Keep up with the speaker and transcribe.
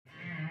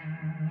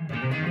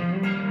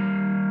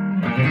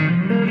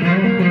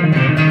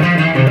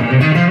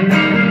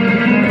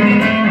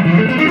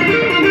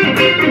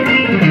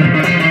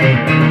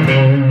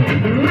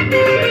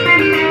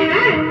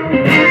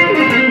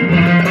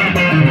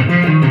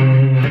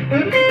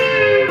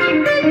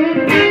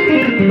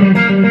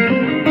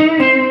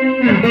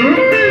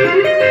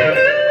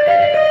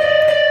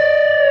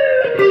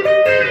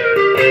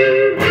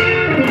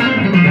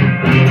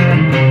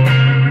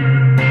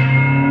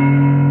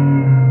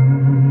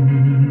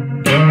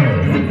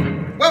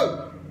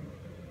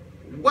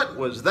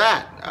Was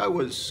that? I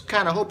was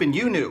kind of hoping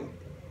you knew.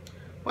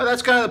 Well,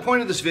 that's kind of the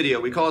point of this video.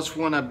 We call this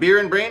one beer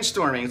and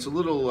brainstorming. It's a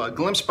little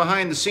glimpse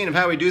behind the scene of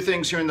how we do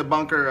things here in the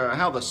bunker,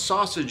 how the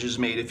sausage is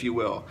made, if you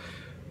will.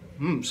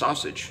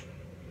 Sausage.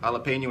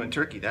 Jalapeno and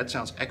turkey. That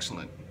sounds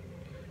excellent.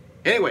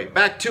 Anyway,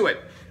 back to it.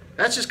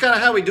 That's just kind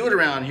of how we do it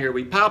around here.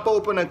 We pop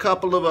open a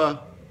couple of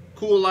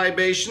cool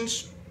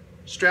libations,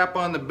 strap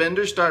on the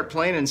bender, start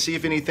playing, and see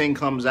if anything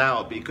comes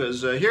out.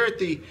 Because here at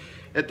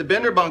the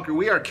Bender Bunker,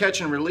 we are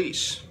catch and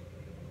release.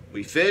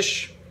 We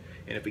fish,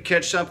 and if we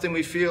catch something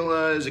we feel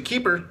is a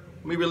keeper,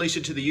 we release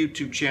it to the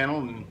YouTube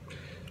channel, and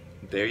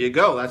there you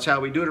go. That's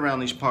how we do it around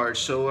these parts.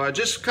 So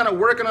just kind of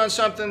working on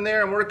something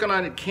there. I'm working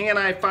on it. Can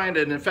I find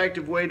an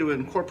effective way to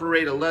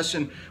incorporate a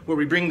lesson where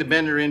we bring the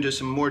bender into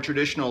some more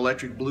traditional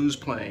electric blues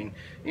playing?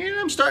 And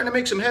I'm starting to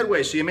make some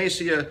headway, so you may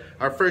see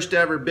our first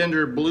ever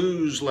bender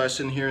blues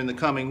lesson here in the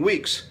coming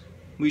weeks.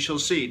 We shall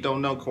see.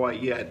 Don't know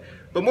quite yet.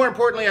 But more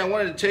importantly, I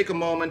wanted to take a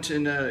moment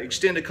and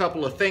extend a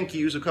couple of thank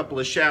yous, a couple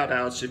of shout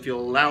outs, if you'll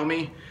allow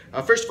me.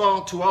 First of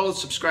all, to all the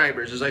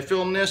subscribers. As I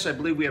film this, I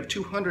believe we have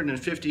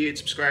 258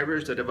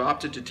 subscribers that have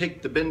opted to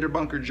take the Bender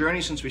Bunker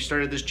journey since we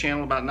started this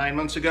channel about 9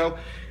 months ago.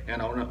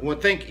 And I want to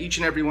thank each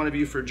and every one of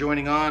you for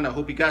joining on. I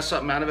hope you got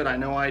something out of it. I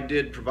know I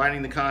did,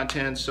 providing the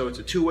content, so it's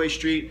a two-way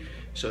street.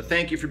 So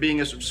thank you for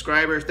being a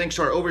subscriber. Thanks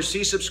to our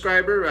overseas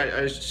subscriber.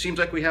 It seems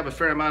like we have a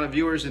fair amount of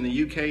viewers in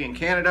the UK and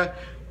Canada.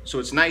 So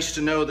it's nice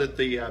to know that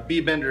the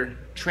B-Bender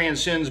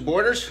transcends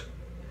borders.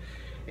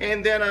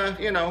 And then,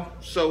 you know,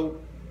 so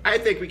I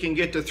think we can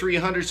get to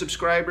 300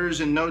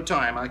 subscribers in no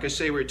time. Like I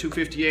say, we're at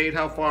 258.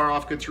 How far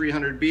off could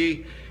 300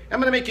 be?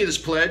 I'm going to make you this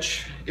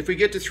pledge. If we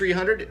get to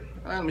 300,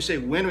 let me say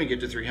when we get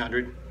to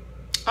 300,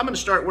 I'm going to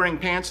start wearing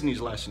pants in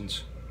these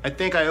lessons. I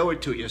think I owe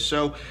it to you.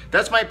 So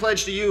that's my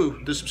pledge to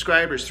you, the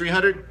subscribers.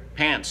 300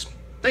 pants.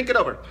 Think it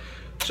over.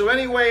 So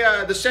anyway,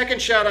 the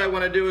second shout I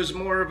want to do is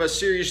more of a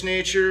serious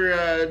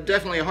nature.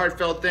 Definitely a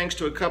heartfelt thanks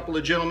to a couple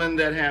of gentlemen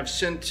that have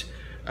sent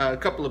a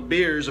couple of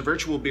beers,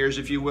 virtual beers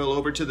if you will,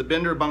 over to the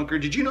Bender Bunker.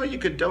 Did you know you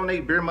could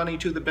donate beer money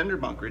to the Bender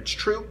Bunker? It's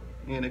true,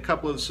 and a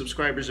couple of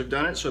subscribers have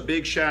done it. So a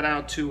big shout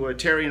out to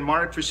Terry and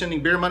Mark for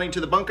sending beer money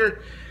to the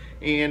bunker.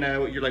 And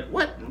you're like,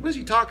 what is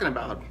he talking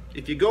about?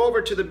 If you go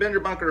over to the Bender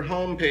Bunker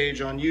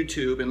homepage on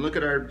YouTube and look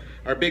at our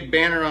big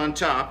banner on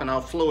top, and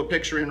I'll flow a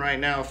picture in right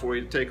now for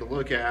you to take a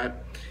look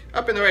at.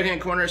 Up in the right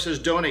hand corner it says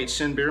donate,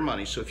 send beer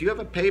money. So if you have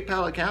a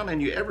PayPal account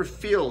and you ever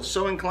feel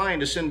so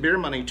inclined to send beer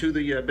money to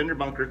the Bender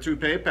Bunker through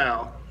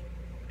PayPal,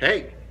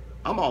 hey,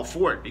 I'm all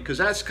for it, because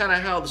that's kind of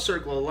how the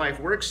circle of life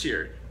works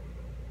here.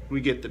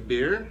 We get the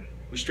beer,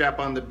 we strap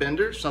on the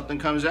bender, something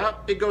comes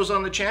out, it goes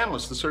on the channel.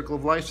 It's the circle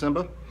of life,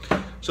 Simba.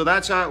 So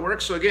that's how it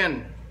works. So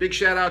again, big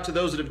shout out to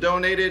those that have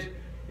donated.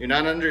 You're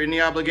not under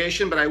any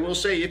obligation, but I will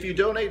say if you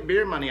donate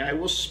beer money, I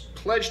will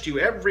pledge to you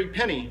every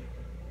penny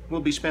will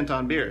be spent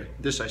on beer.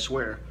 This I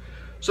swear.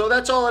 So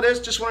that's all it is.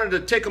 Just wanted to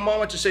take a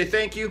moment to say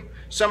thank you.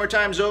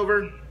 Summertime's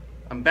over.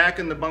 I'm back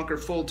in the bunker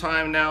full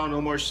time now.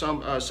 No more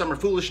summer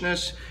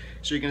foolishness.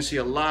 So you're going to see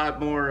a lot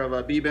more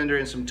of B-Bender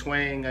and some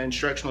Twang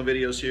instructional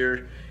videos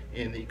here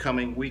in the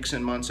coming weeks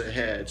and months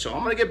ahead. So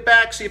I'm going to get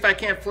back, see if I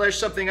can't flesh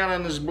something out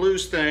on this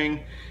blues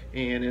thing.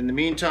 And in the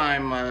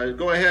meantime,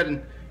 go ahead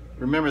and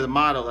remember the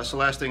motto. That's the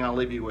last thing I'll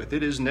leave you with.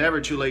 It is never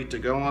too late to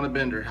go on a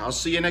bender. I'll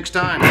see you next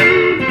time.